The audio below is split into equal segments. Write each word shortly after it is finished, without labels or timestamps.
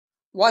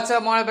What's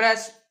up,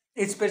 Monabras?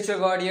 It's Spiritual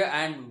God here,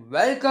 and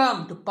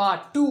welcome to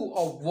part 2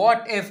 of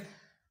What If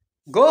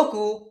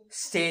Goku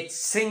Stayed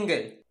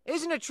Single.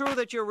 Isn't it true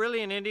that you're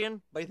really an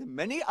Indian? By the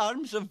many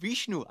arms of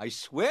Vishnu, I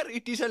swear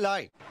it is a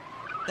lie.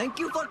 Thank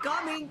you for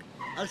coming.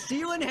 I'll see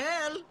you in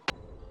hell.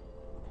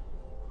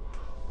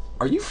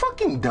 Are you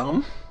fucking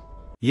dumb?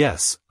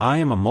 Yes, I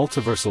am a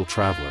multiversal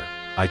traveler.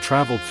 I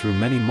traveled through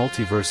many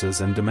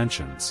multiverses and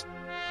dimensions.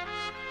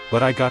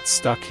 But I got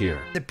stuck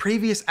here. The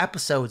previous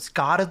episodes,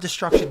 God of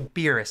Destruction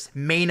Beerus'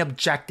 main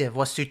objective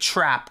was to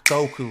trap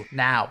Goku.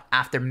 Now,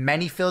 after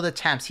many failed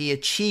attempts, he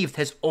achieved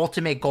his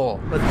ultimate goal.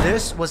 But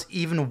this was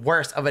even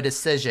worse of a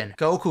decision.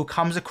 Goku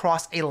comes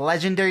across a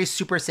legendary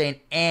Super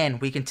Saiyan,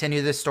 and we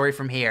continue this story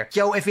from here.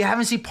 Yo, if you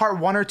haven't seen part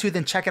 1 or 2,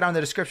 then check it out in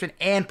the description,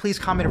 and please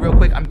comment real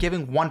quick. I'm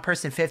giving one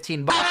person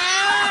 15 bucks.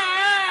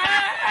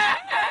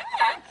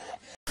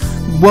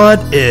 What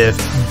if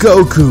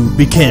Goku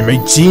became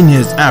a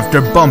genius after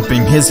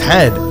bumping his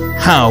head?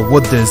 How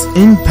would this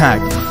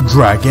impact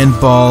Dragon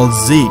Ball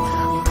Z?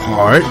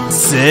 Part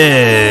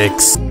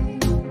 6.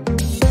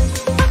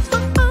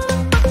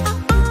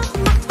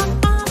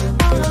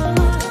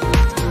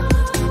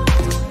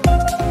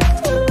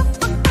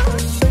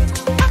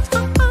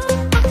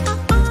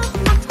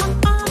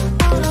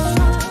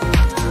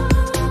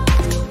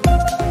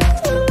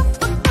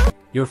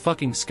 You're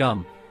fucking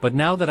scum, but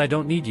now that I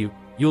don't need you,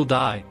 you'll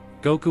die.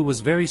 Goku was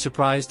very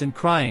surprised and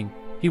crying.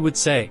 He would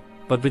say,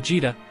 "But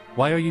Vegeta,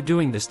 why are you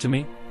doing this to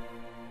me?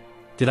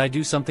 Did I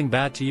do something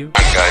bad to you?"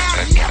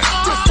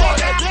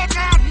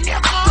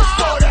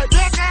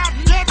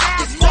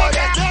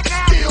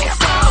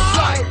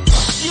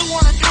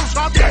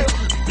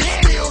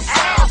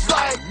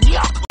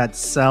 That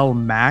Cell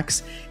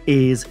Max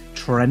is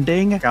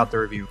trending. Check out the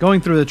review.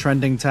 Going through the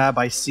trending tab,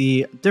 I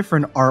see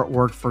different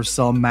artwork for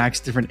Cell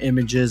Max, different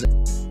images.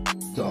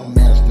 Don't